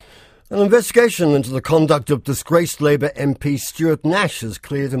An investigation into the conduct of disgraced Labour MP Stuart Nash has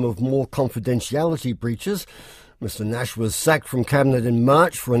cleared him of more confidentiality breaches. Mr Nash was sacked from Cabinet in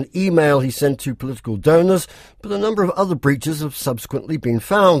March for an email he sent to political donors, but a number of other breaches have subsequently been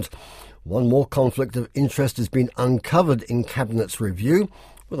found. One more conflict of interest has been uncovered in Cabinet's review,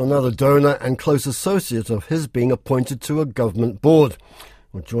 with another donor and close associate of his being appointed to a government board.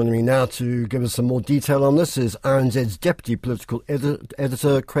 Well, joining me now to give us some more detail on this is RNZ's Deputy Political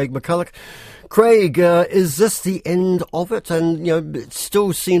Editor, Craig McCulloch. Craig, is this the end of it? And, it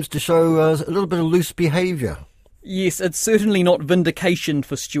still seems to show a little bit of loose behaviour. Yes, it's certainly not vindication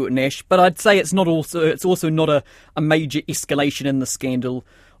for Stuart Nash, but I'd say it's also not a major escalation in the scandal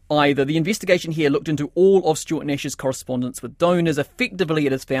either. The investigation here looked into all of Stuart Nash's correspondence with donors. Effectively,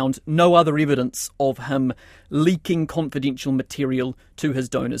 it has found no other evidence of him leaking confidential material to his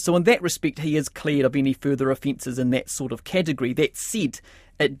donors. So in that respect, he is cleared of any further offences in that sort of category. That said,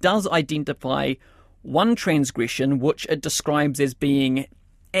 it does identify one transgression which it describes as being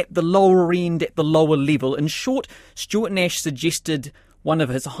at the lower end, at the lower level. In short, Stuart Nash suggested one of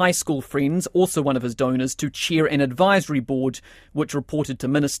his high school friends, also one of his donors, to chair an advisory board which reported to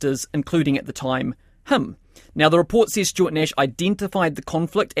ministers, including at the time him. Now, the report says Stuart Nash identified the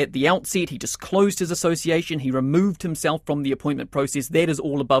conflict at the outset. He disclosed his association. He removed himself from the appointment process. That is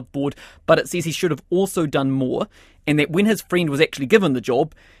all above board. But it says he should have also done more, and that when his friend was actually given the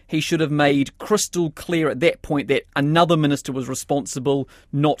job, he should have made crystal clear at that point that another minister was responsible,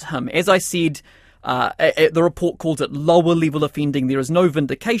 not him. As I said, the report calls it lower level offending. There is no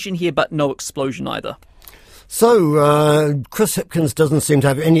vindication here, but no explosion either. So, Chris Hipkins doesn't seem to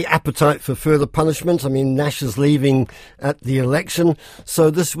have any appetite for further punishment. I mean, Nash is leaving at the election, so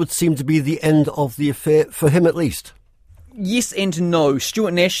this would seem to be the end of the affair, for him at least. Yes and no.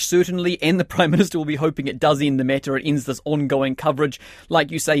 Stuart Nash certainly, and the Prime Minister, will be hoping it does end the matter. It ends this ongoing coverage. Like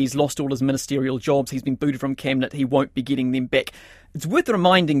you say, he's lost all his ministerial jobs. He's been booted from Cabinet. He won't be getting them back. It's worth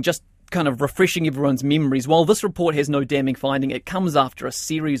reminding, just kind of refreshing everyone's memories, while this report has no damning finding, it comes after a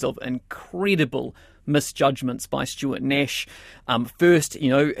series of incredible misjudgments by Stuart Nash. First,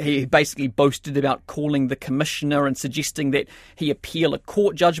 he basically boasted about calling the Commissioner and suggesting that he appeal a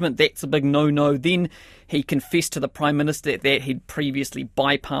court judgment. That's a big no-no. Then he confessed to the Prime Minister that he'd previously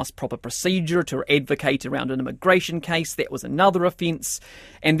bypassed proper procedure to advocate around an immigration case. That was another offence.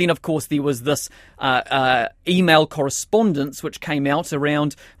 And then, of course, there was this email correspondence which came out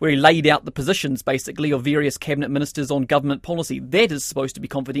around where he laid out the positions, basically, of various Cabinet ministers on government policy. That is supposed to be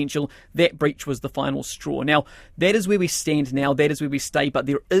confidential. That breach was the final straw. Now, that is where we stand now. That is where we stay. But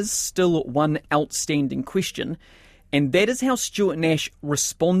there is still one outstanding question, and that is how Stuart Nash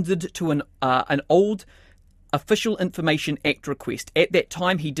responded to an old Official Information Act request. At that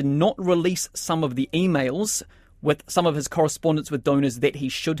time, he did not release some of the emails with some of his correspondence with donors that he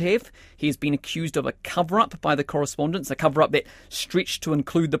should have. He has been accused of a cover-up by the correspondence, a cover-up that stretched to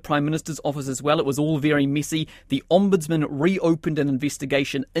include the Prime Minister's office as well. It was all very messy. The Ombudsman reopened an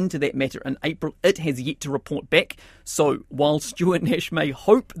investigation into that matter in April. It has yet to report back. So while Stuart Nash may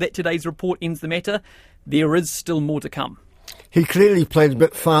hope that today's report ends the matter, there is still more to come. He clearly played a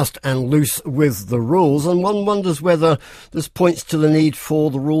bit fast and loose with the rules, and one wonders whether this points to the need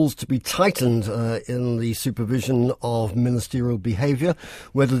for the rules to be tightened in the supervision of ministerial behaviour,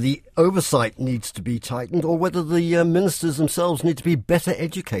 whether the oversight needs to be tightened, or whether the ministers themselves need to be better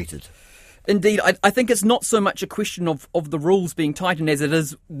educated. Indeed, I think it's not so much a question of the rules being tightened as it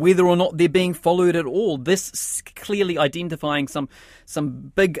is whether or not they're being followed at all. This clearly identifying some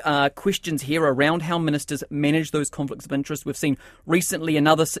big questions here around how ministers manage those conflicts of interest. We've seen recently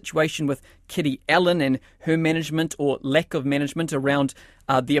another situation with Kitty Allen and her management or lack of management around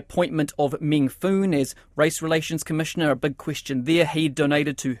the appointment of Meng Foon as Race Relations Commissioner. A big question there. He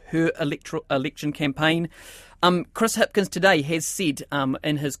donated to her election campaign. Chris Hipkins today has said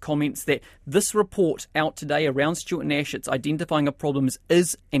in his comments that this report out today around Stuart Nash, it's identifying of problems,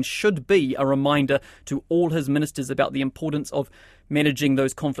 is and should be a reminder to all his ministers about the importance of managing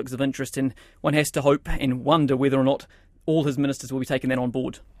those conflicts of interest. And one has to hope and wonder whether or not all his ministers will be taking that on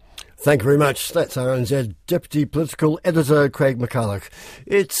board. Thank you very much. That's RNZ Deputy Political Editor Craig McCulloch.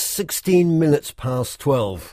 It's 16 minutes past 12.